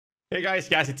Hey guys,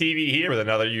 GhazzyTV here with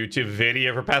another YouTube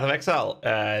video for Path of Exile.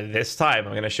 This time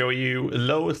I'm going to show you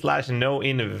low/no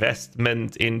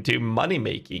investment into money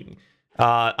making.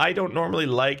 I don't normally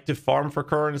like to farm for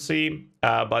currency,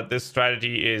 but this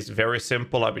strategy is very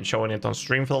simple. I've been showing it on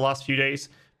stream for the last few days.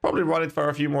 Probably run it for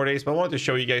a few more days, but I wanted to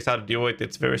show you guys how to do it.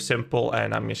 It's very simple,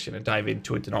 and I'm just going to dive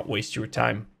into it to not waste your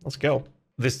time. Let's go.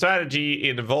 The strategy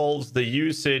involves the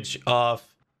usage of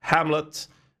Hamlet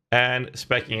and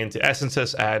speccing into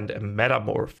essences and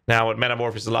Metamorph. Now, what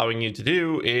Metamorph is allowing you to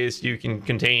do is you can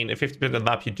contain a 50% of the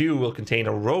map you do will contain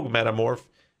a rogue Metamorph,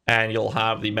 and you'll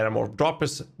have the Metamorph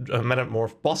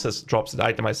Metamorph bosses drops an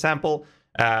itemized sample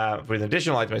with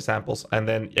additional itemized samples, and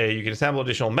then you can assemble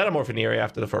additional Metamorph in the area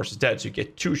after the first is dead, so you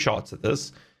get 2 shots at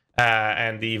this,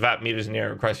 and the VAT meters in the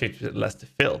area requires 50% less to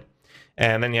fill.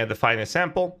 And then you have the finest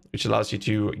sample, which allows you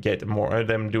to get more of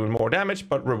them doing more damage,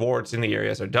 but rewards in the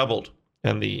areas are doubled.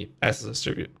 And the essence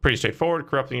is pretty straightforward.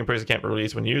 Corrupting imprison can't be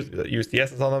released when you use the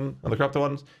essence on them, on the corrupted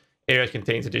ones. Areas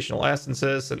contains additional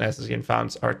essences, and essence gain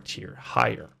founds are tier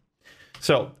higher.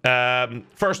 So,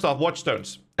 first off,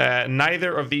 watchstones.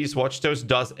 Neither of these watchstones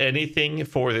does anything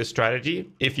for this strategy.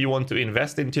 If you want to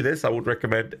invest into this, I would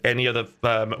recommend any of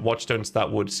the watchstones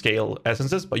that would scale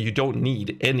essences, but you don't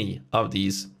need any of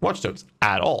these watchstones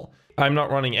at all. I'm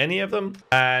not running any of them,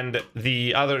 and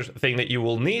the other thing that you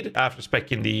will need after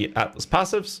speccing the Atlas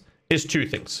passives is 2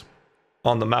 things.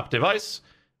 On the map device,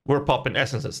 we're popping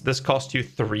essences. This costs you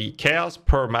 3 chaos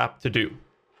per map to do.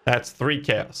 That's 3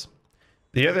 chaos.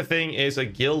 The other thing is a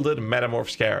gilded Metamorph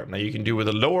Scarab. Now you can do with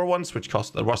the lower ones, which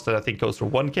cost the rusted I think goes for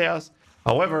 1 chaos.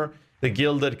 However, the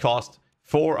gilded cost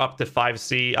 4 up to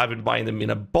 5C. I've been buying them in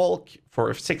a bulk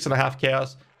for 6.5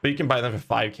 chaos. But you can buy them for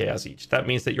 5 chaos each. That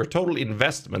means that your total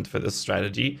investment for this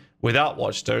strategy without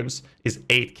watchstones is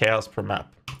 8 chaos per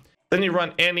map. Then you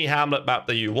run any Hamlet map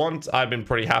that you want. I've been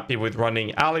pretty happy with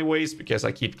running alleyways because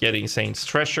I keep getting Saint's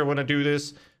Treasure when I do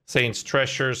this. Saint's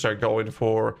Treasures are going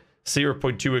for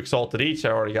 0.2 exalted each. I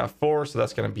already got 4, so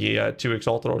that's going to be 2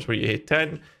 exalted orbs where you hit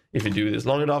 10 if you do this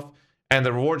long enough. And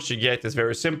the rewards you get is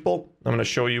very simple. I'm going to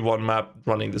show you one map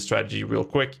running the strategy real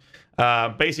quick.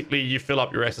 Basically, you fill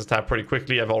up your SS tab pretty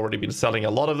quickly. I've already been selling a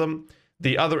lot of them.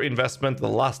 The other investment, the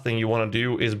last thing you want to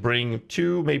do is bring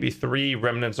 2, maybe 3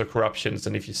 Remnants of Corruptions.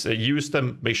 And if you use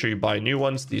them, make sure you buy new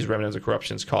ones. These Remnants of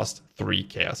Corruptions cost 3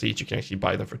 chaos each. You can actually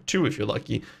buy them for 2 if you're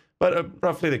lucky, but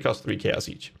roughly they cost 3 chaos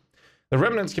each. The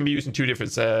Remnants can be used in two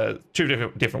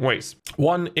different ways.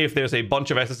 One, if there's a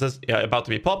bunch of essences about to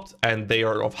be popped and they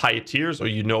are of high tiers, or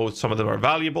you know some of them are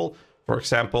valuable. For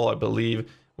example, I believe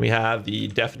we have the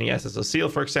Deafening Essence of Seal,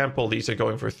 for example. These are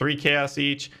going for 3 chaos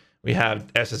each. We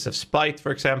have Essence of Spite,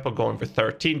 for example, going for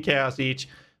 13 chaos each.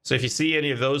 So if you see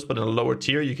any of those, but in a lower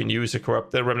tier, you can use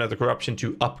the Remnant of Corruption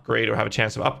to upgrade or have a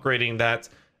chance of upgrading that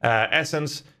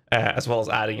essence, as well as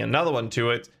adding another one to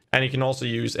it. And you can also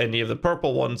use any of the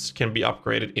purple ones, can be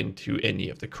upgraded into any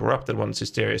of the corrupted ones.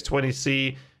 Hysteria is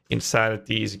 20C,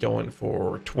 Insanity is going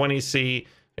for 20C.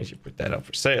 I should put that up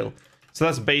for sale. So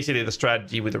that's basically the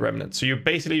strategy with the Remnants. So your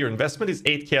investment is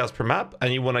 8 chaos per map,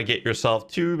 and you want to get yourself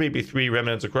 2, maybe 3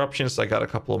 Remnants of Corruptions. So I got a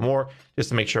couple of more just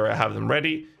to make sure I have them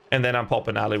ready. And then I'm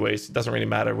popping alleyways. It doesn't really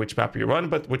matter which map you run,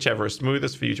 but whichever is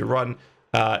smoothest for you to run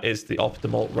is the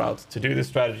optimal route to do this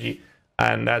strategy.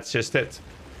 And that's just it.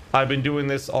 I've been doing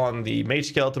this on the Mage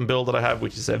Skeleton build that I have,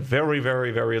 which is a very,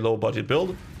 very, very low budget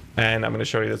build. And I'm going to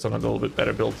show you this on a little bit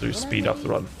better build to speed up the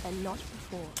run.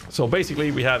 So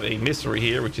basically we have a mystery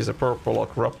here, which is a purple. I'll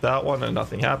corrupt that one and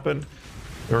nothing happened.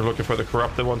 We're looking for the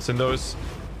corrupted ones in those,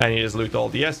 and you just loot all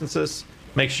the essences.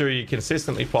 Make sure you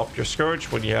consistently pop your Scourge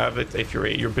when you have it, if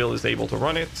your build is able to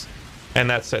run it, and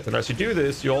that's it. And as you do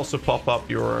this, you also pop up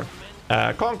your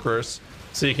Conquerors,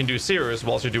 so you can do Seers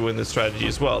whilst you're doing this strategy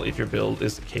as well, if your build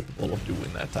is capable of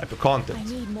doing that type of content.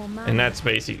 And that's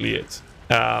basically it.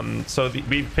 So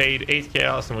we paid 8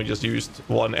 chaos and we just used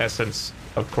 1 essence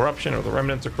of corruption, or the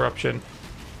Remnants of Corruption,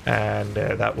 and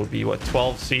that would be what,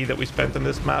 12C that we spent on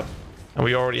this map. And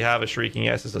we already have a Shrieking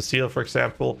Essence of Seal, for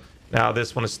example. Now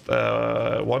this one is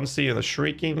 1C in the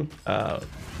Shrieking,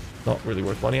 not really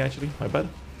worth money actually, my bad.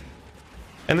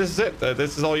 And this is it.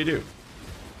 This is all you do.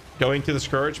 Go into the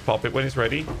Scourge, pop it when it's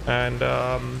ready, and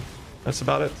that's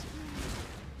about it.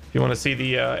 If you want to see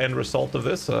the end result of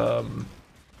this,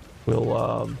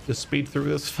 we'll just speed through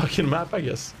this fucking map, I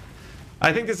guess.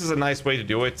 I think this is a nice way to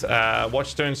do it.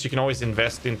 Watchstones, you can always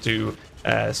invest into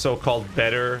so-called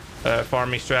better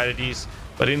farming strategies,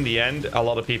 but in the end, a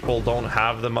lot of people don't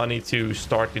have the money to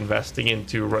start investing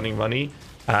into running money,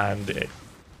 and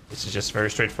this is just very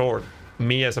straightforward.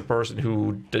 Me, as a person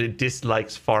who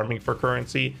dislikes farming for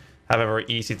currency, have a very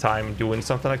easy time doing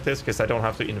something like this, because I don't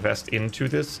have to invest into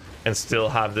this and still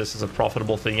have this as a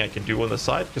profitable thing I can do on the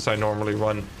side, because I normally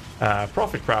run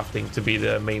profit crafting to be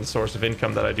the main source of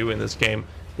income that I do in this game,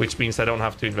 which means I don't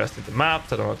have to invest into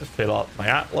maps, I don't have to fill out my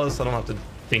atlas, I don't have to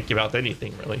think about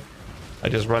anything really. I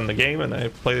just run the game and I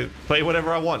play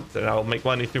whatever I want, and I'll make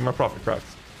money through my profit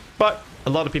crafts. But a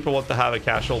lot of people want to have a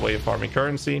casual way of farming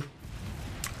currency.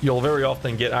 You'll very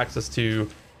often get access to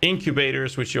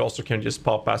incubators, which you also can just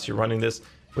pop as you're running this,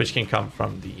 which can come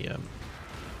from the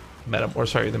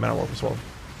Metamorph as well.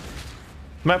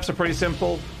 Maps are pretty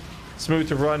simple, smooth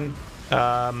to run.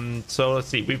 So let's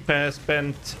see, we've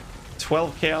spent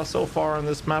 12 chaos so far on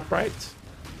this map, right?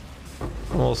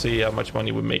 And we'll see how much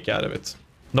money we make out of it.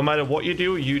 No matter what you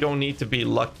do, you don't need to be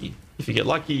lucky. If you get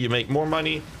lucky, you make more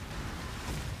money.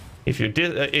 If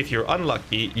you're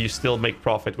unlucky, you still make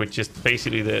profit, which is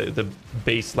basically the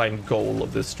baseline goal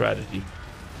of this strategy.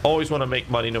 Always want to make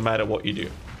money no matter what you do.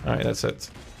 All right, that's it.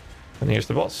 And here's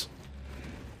the boss.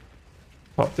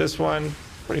 Pop this one.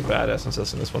 Pretty bad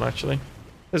essences in this one, actually.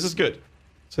 This is good.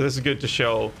 So this is good to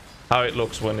show how it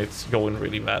looks when it's going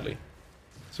really badly.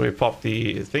 So we pop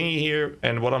the thingy here,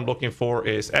 and what I'm looking for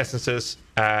is essences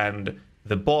and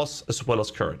the boss as well as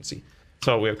currency.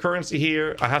 So we have currency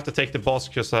here. I have to take the boss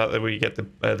because we get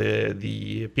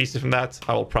the pieces from that.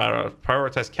 I will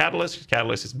prioritize catalyst, because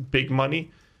catalyst is big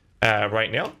money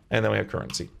right now, and then we have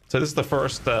currency. So this is the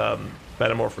first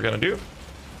metamorph we're gonna do,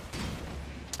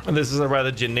 and this is a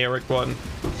rather generic one,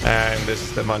 and this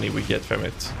is the money we get from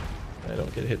it. I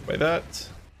don't get hit by that.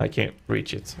 I can't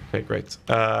reach it. Okay, great.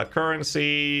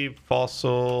 Currency,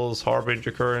 fossils,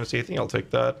 harbinger currency. I think I'll take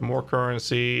that. More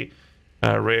currency.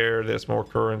 Rare, there's more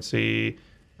currency.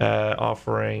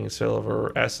 Offering,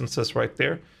 silver, essences right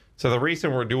there. So the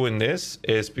reason we're doing this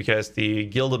is because the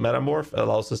gilded metamorph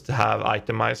allows us to have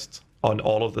itemized on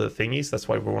all of the thingies. That's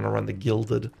why we want to run the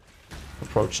gilded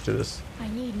approach to this. I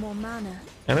need more mana.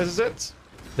 And this is it.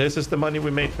 This is the money we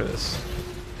made for this.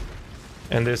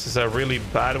 And this is a really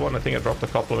bad one. I think I dropped a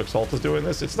couple of exalted doing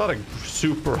this. It's not a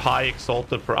super high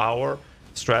exalted per hour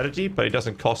strategy, but it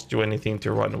doesn't cost you anything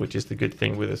to run, which is the good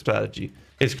thing with the strategy.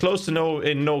 It's close to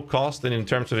no cost in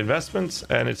terms of investments,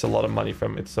 and it's a lot of money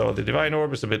from it. So the Divine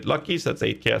Orb is a bit lucky, so that's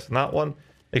 8 chaos on that one.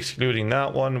 Excluding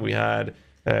that one, we had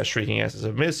Shrieking Ashes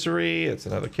of Misery. That's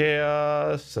another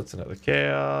chaos. That's another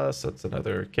chaos. That's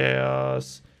another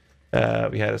chaos.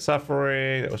 We had a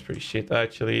Suffering. That was pretty shit,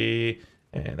 actually.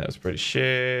 And that was pretty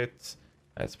shit.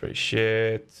 That's pretty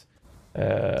shit.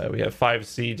 We have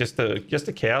 5C, just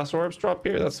the chaos orbs drop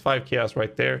here. That's 5 chaos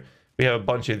right there. We have a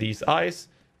bunch of these eyes.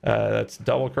 That's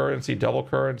double currency.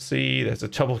 There's a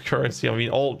double currency. I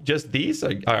mean, just these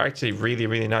are actually really,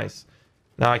 really nice.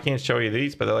 Now I can't show you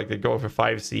these, but they're going for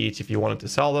 5C each if you wanted to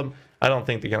sell them. I don't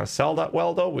think they're gonna sell that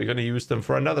well though. We're gonna use them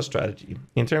for another strategy.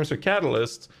 In terms of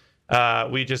catalysts,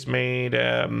 we just made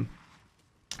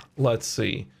let's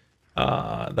see.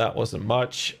 That wasn't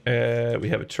much. We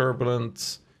have a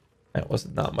turbulence. That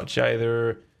wasn't that much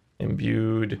either.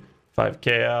 Imbued, 5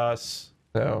 chaos.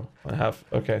 No, I have.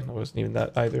 Okay, that wasn't even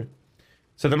that either.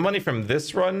 So the money from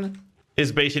this run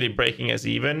is basically breaking us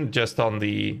even just on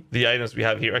the items we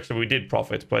have here. Actually, we did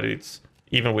profit, but it's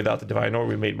even without the Divine Orb,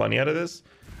 we made money out of this.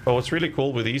 But what's really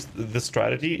cool with this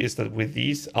strategy is that with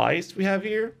these eyes we have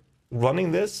here,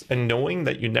 running this and knowing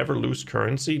that you never lose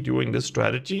currency doing this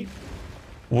strategy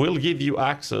will give you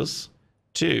access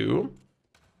to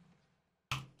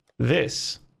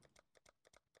this.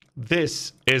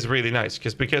 This is really nice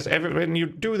because when you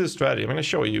do this strategy, I'm going to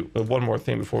show you one more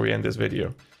thing before we end this video.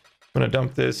 I'm going to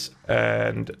dump this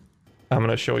and I'm going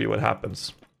to show you what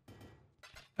happens.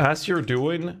 As you're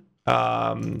doing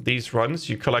these runs,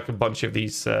 you collect a bunch of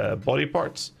these body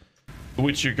parts,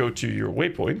 which you go to your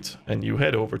waypoint and you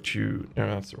head over to, no,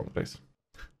 that's the wrong place,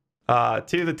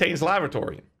 to the Taint's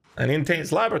Laboratory. And in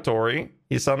Taint's Laboratory,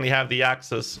 you suddenly have the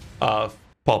access of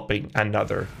popping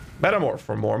another Metamorph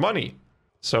for more money.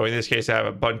 So in this case, I have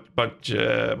a bunch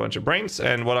of brains,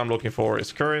 and what I'm looking for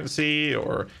is currency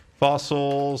or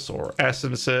fossils or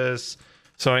essences.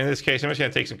 So in this case, I'm just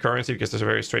going to take some currency because it's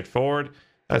very straightforward.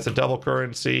 That's a double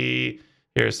currency.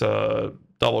 Here's a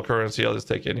double currency. I'll just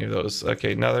take any of those.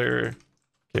 Okay, another.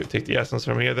 Okay, take the essence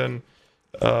from here then.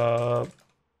 What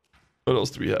else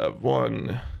do we have?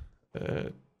 One.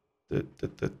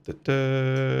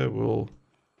 We'll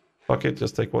fuck it.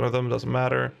 Just take one of them. Doesn't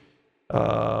matter.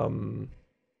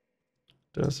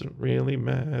 Doesn't really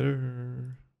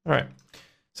matter. All right.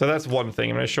 So that's one thing.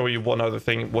 I'm going to show you one other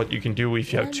thing, what you can do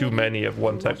if you have too many of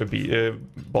one type of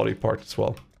body part as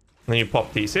well. And then you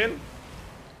pop these in.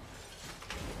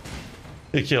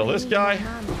 You kill this guy,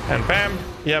 and bam,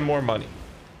 you have more money.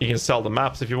 You can sell the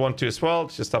maps if you want to as well.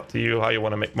 It's just up to you how you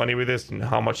want to make money with this and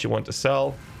how much you want to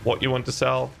sell, what you want to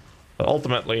sell. But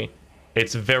ultimately,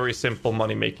 it's very simple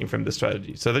money making from this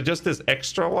strategy. So there's just this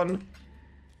extra one.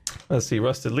 Let's see,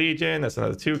 Rusted Legion. That's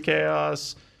another 2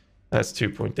 chaos. That's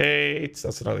 2.8.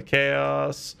 That's another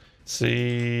chaos.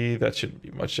 See, that shouldn't be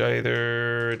much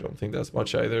either. Don't think that's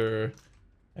much either.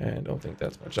 And don't think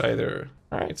that's much either.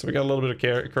 All right, so we got a little bit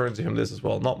of currency from this as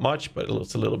well. Not much, but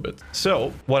it's a little bit.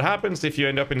 So what happens if you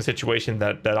end up in a situation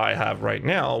that I have right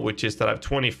now, which is that I have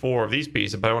 24 of these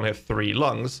pieces, but I only have 3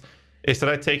 lungs, is that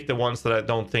I take the ones that I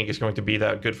don't think is going to be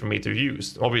that good for me to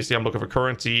use. Obviously, I'm looking for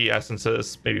currency,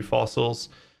 essences, maybe fossils.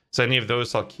 So any of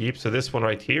those I'll keep. So this one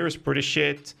right here is pretty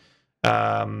shit.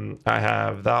 I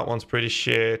have that one's pretty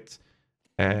shit.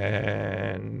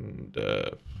 And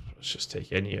let's just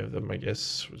take any of them, I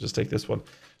guess. We'll just take this one.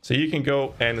 So you can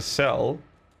go and sell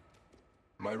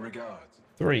my regards.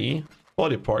 3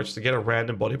 body parts to get a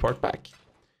random body part back.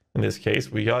 In this case,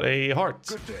 we got a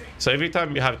heart. So every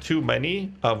time you have too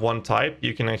many of one type,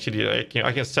 you can actually,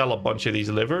 I can sell a bunch of these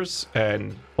livers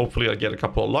and hopefully I'll get a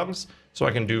couple of lungs so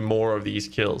I can do more of these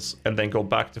kills and then go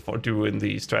back to doing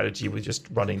the strategy with just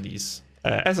running these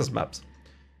essence maps.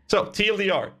 So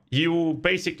TLDR, you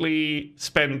basically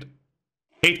spend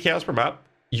 8 chaos per map.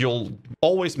 You'll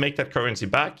always make that currency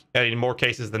back. And in more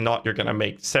cases than not, you're going to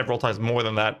make several times more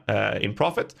than that in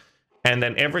profit. And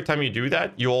then every time you do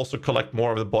that, you also collect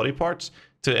more of the body parts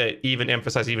to even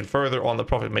emphasize even further on the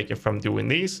profit making from doing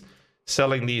these.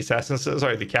 Selling these essences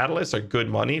or the catalysts are good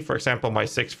money. For example, my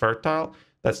 6 fertile,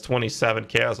 that's 27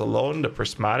 chaos alone. The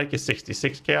prismatic is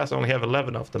 66 chaos. I only have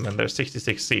 11 of them and they're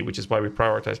 66C, which is why we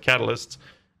prioritize catalysts.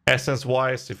 Essence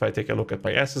wise, if I take a look at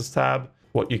my essence tab,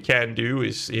 what you can do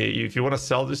is if you want to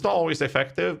sell, it's not always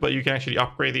effective, but you can actually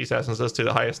upgrade these essences to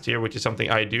the highest tier, which is something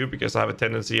I do because I have a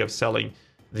tendency of selling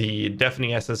the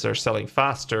deafening essences are selling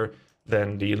faster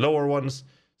than the lower ones.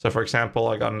 So for example,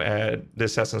 I got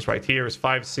this essence right here is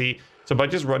 5C. So by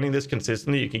just running this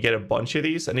consistently, you can get a bunch of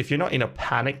these. And if you're not in a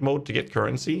panic mode to get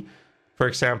currency, for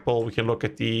example, we can look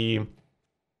at the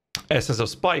Essence of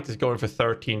Spite is going for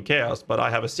 13 chaos, but I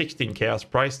have a 16 chaos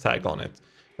price tag on it.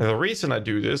 And the reason I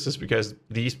do this is because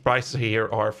these prices here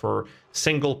are for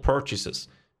single purchases.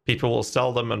 People will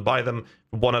sell them and buy them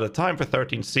one at a time for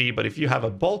 13C, but if you have a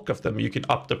bulk of them, you can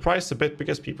up the price a bit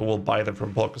because people will buy them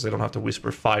from bulk because they don't have to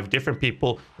whisper 5 different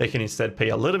people. They can instead pay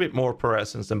a little bit more per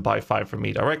essence and buy 5 from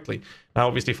me directly. Now,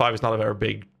 obviously, 5 is not a very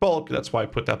big bulk. That's why I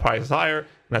put that price higher.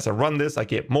 And as I run this, I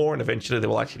get more, and eventually they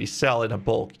will actually sell in a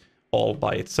bulk all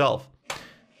by itself.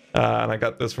 And I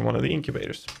got this from one of the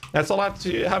incubators. That's all I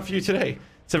have for you today.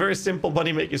 It's a very simple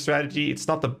money-making strategy. It's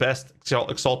not the best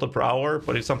exalted per hour,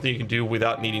 but it's something you can do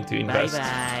without needing to invest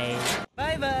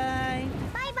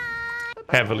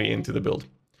heavily into the build.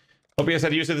 Hope you guys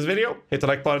had use of this video. Hit the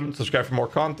like button, subscribe for more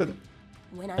content.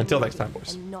 Until next time,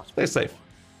 boys. Stay safe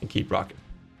and keep rocking.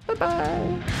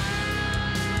 Bye-bye.